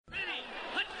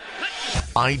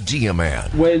Idea Man.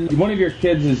 When one of your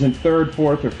kids is in 3rd,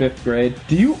 4th, or 5th grade,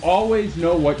 do you always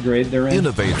know what grade they're in?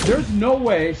 Innovator. There's no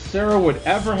way Sarah would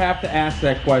ever have to ask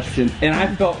that question, and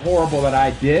I felt horrible that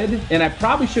I did, and I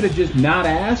probably should have just not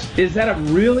asked. Is that a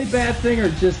really bad thing, or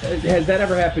just has that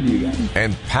ever happened to you guys?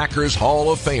 And Packers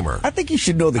Hall of Famer. I think you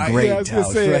should know the grade,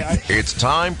 Tausch. Right? It's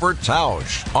time for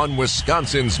Tausch on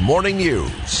Wisconsin's Morning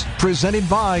News. Presented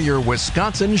by your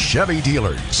Wisconsin Chevy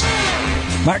dealers.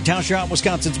 Mark Tauscher on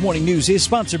Wisconsin's Morning News is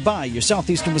sponsored by your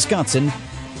Southeastern Wisconsin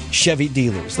Chevy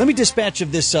dealers. Let me dispatch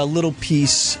of this little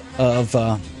piece of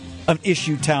an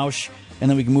issue, Tausch, and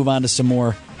then we can move on to some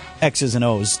more X's and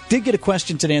O's. Did get a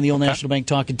question today on the Old National Bank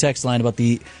Talk and Text line about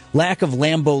the lack of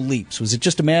Lambeau leaps. Was it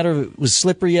just a matter of it was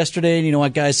slippery yesterday and you know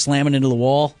what, guys slamming into the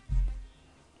wall?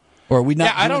 Or are we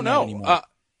not doing I don't know. Anymore?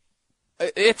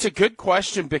 It's a good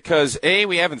question because, A,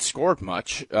 we haven't scored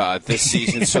much this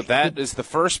season, so that is the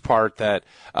first part that,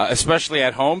 especially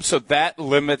at home, so that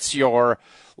limits your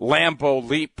Lambeau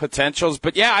leap potentials.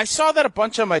 But, yeah, I saw that a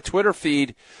bunch on my Twitter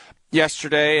feed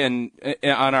yesterday and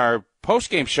on our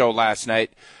postgame show last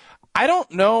night. I don't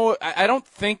know. I don't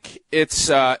think it's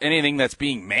anything that's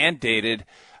being mandated.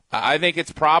 I think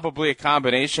it's probably a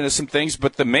combination of some things,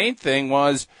 but the main thing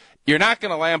was you're not going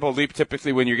to Lambeau leap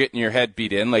typically when you're getting your head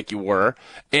beat in like you were.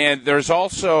 And there's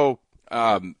also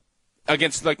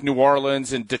against like New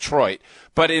Orleans and Detroit.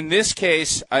 But in this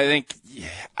case, I think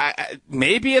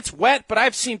maybe it's wet, but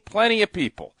I've seen plenty of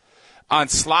people on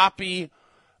sloppy,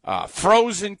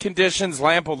 frozen conditions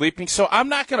Lambeau leaping. So I'm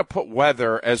not going to put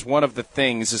weather as one of the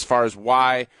things as far as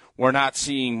why we're not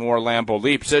seeing more Lambeau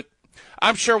leaps.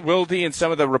 I'm sure Wilde and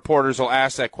some of the reporters will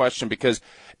ask that question because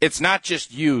it's not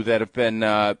just you that have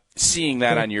been seeing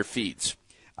that on your feeds.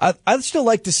 I'd still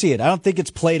like to see it. I don't think it's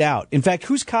played out. In fact,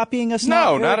 who's copying us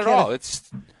now? No, not at all. It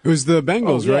was the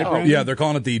Bengals, right? Oh, yeah, they're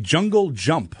calling it the Jungle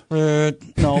Jump. No.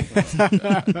 They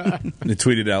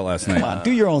tweeted it out last night. Come on,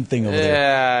 do your own thing over there.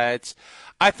 Yeah,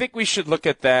 I think we should look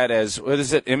at that as, what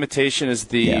is it, imitation is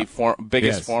the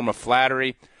biggest form of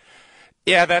flattery.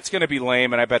 Yeah, that's going to be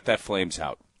lame, and I bet that flames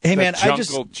out. Hey, man,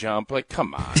 jungle jump. Like,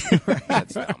 come on.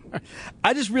 That's dumb.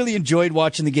 I just really enjoyed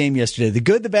watching the game yesterday. The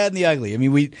good, the bad, and the ugly. I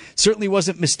mean, we certainly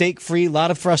wasn't mistake-free. A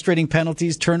lot of frustrating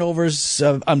penalties, turnovers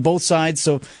on both sides.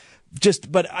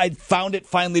 But I found it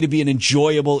finally to be an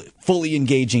enjoyable, fully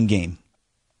engaging game.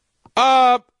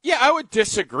 Yeah, I would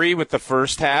disagree with the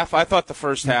first half. I thought the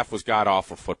first half was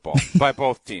god-awful football by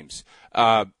both teams.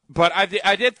 But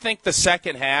I did think the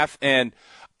second half, and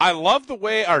I love the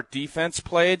way our defense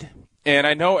played. And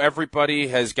I know everybody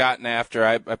has gotten after.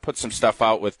 I put some stuff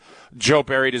out with Joe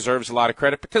Barry deserves a lot of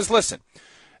credit because, listen,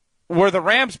 were the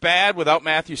Rams bad without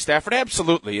Matthew Stafford?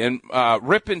 Absolutely. And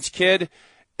Rippon's kid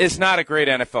is not a great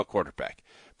NFL quarterback.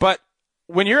 But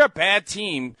when you're a bad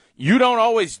team, you don't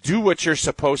always do what you're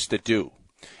supposed to do.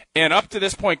 And up to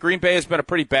this point, Green Bay has been a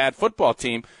pretty bad football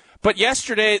team. But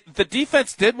yesterday, the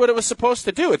defense did what it was supposed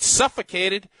to do. It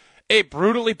suffocated a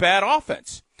brutally bad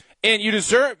offense. And you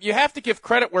have to give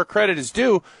credit where credit is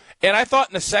due. And I thought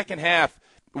in the second half,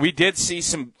 we did see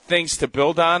some things to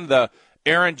build on. The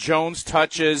Aaron Jones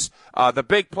touches, the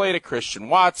big play to Christian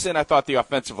Watson. I thought the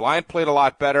offensive line played a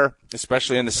lot better,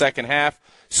 especially in the second half.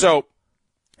 So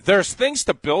there's things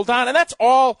to build on. And that's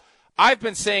all I've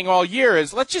been saying all year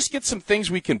is let's just get some things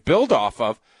we can build off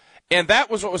of. And that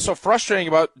was what was so frustrating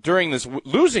about during this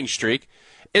losing streak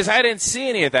is I didn't see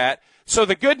any of that. So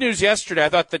the good news yesterday, I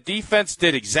thought the defense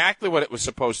did exactly what it was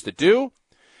supposed to do,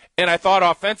 and I thought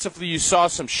offensively you saw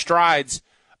some strides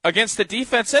against the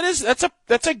defense.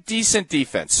 That's a decent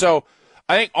defense. So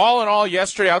I think all in all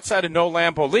yesterday, outside of no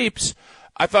Lambeau leaps,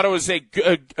 I thought it was a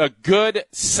good,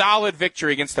 solid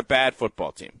victory against a bad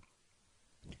football team.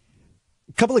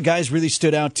 A couple of guys really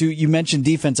stood out too. You mentioned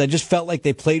defense. I just felt like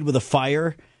they played with a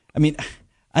fire. I mean,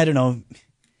 I don't know.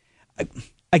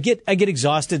 I get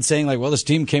exhausted saying like, well, this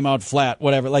team came out flat,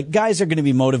 whatever. Like guys are going to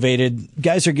be motivated.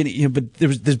 Guys are going to, but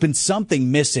there's been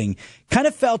something missing. Kind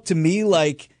of felt to me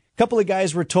like a couple of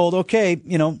guys were told, okay,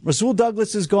 Rasul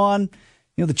Douglas is gone.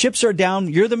 The chips are down.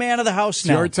 You're the man of the house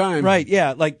now. It's your time. Right.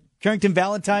 Yeah. Like Carrington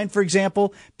Valentine, for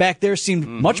example, back there seemed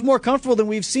much more comfortable than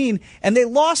we've seen. And they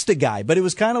lost a guy, but it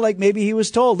was kind of like maybe he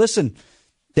was told, listen,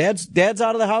 dad's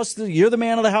out of the house. You're the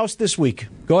man of the house this week.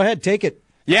 Go ahead. Take it.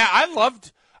 Yeah.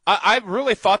 I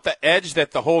really thought the edge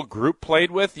that the whole group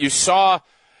played with, you saw,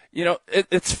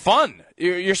 it's fun.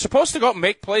 You're supposed to go out and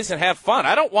make plays and have fun.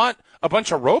 I don't want a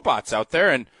bunch of robots out there.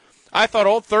 And I thought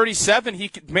old 37,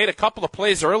 he made a couple of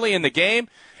plays early in the game,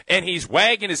 and he's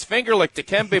wagging his finger like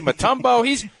Dikembe Mutombo.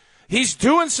 He's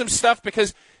doing some stuff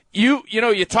because you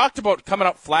talked about coming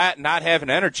up flat and not having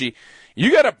energy.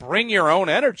 You got to bring your own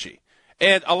energy.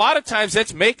 And a lot of times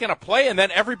that's making a play, and then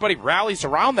everybody rallies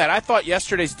around that. I thought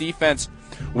yesterday's defense,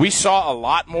 we saw a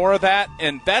lot more of that,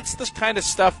 and that's the kind of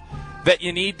stuff that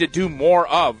you need to do more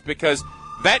of, because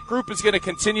that group is going to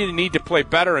continue to need to play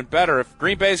better and better. If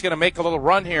Green Bay is going to make a little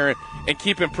run here and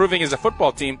keep improving as a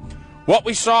football team, what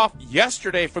we saw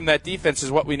yesterday from that defense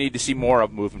is what we need to see more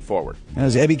of moving forward.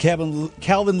 As Ebby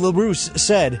Calvin LaRousse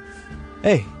said,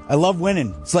 hey, I love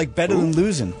winning. It's like better than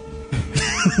losing.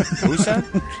 Who said?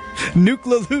 Nuke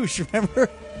LaLoosh, remember?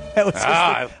 That was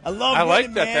I love I winning,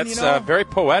 like that. man, That's very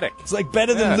poetic. It's like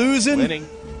better than losing. Winning.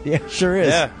 Yeah, sure is.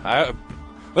 Yeah.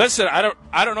 Listen, I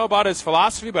don't know about his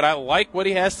philosophy, but I like what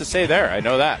he has to say there. I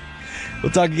know that.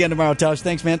 We'll talk again tomorrow, Tausch.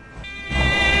 Thanks, man.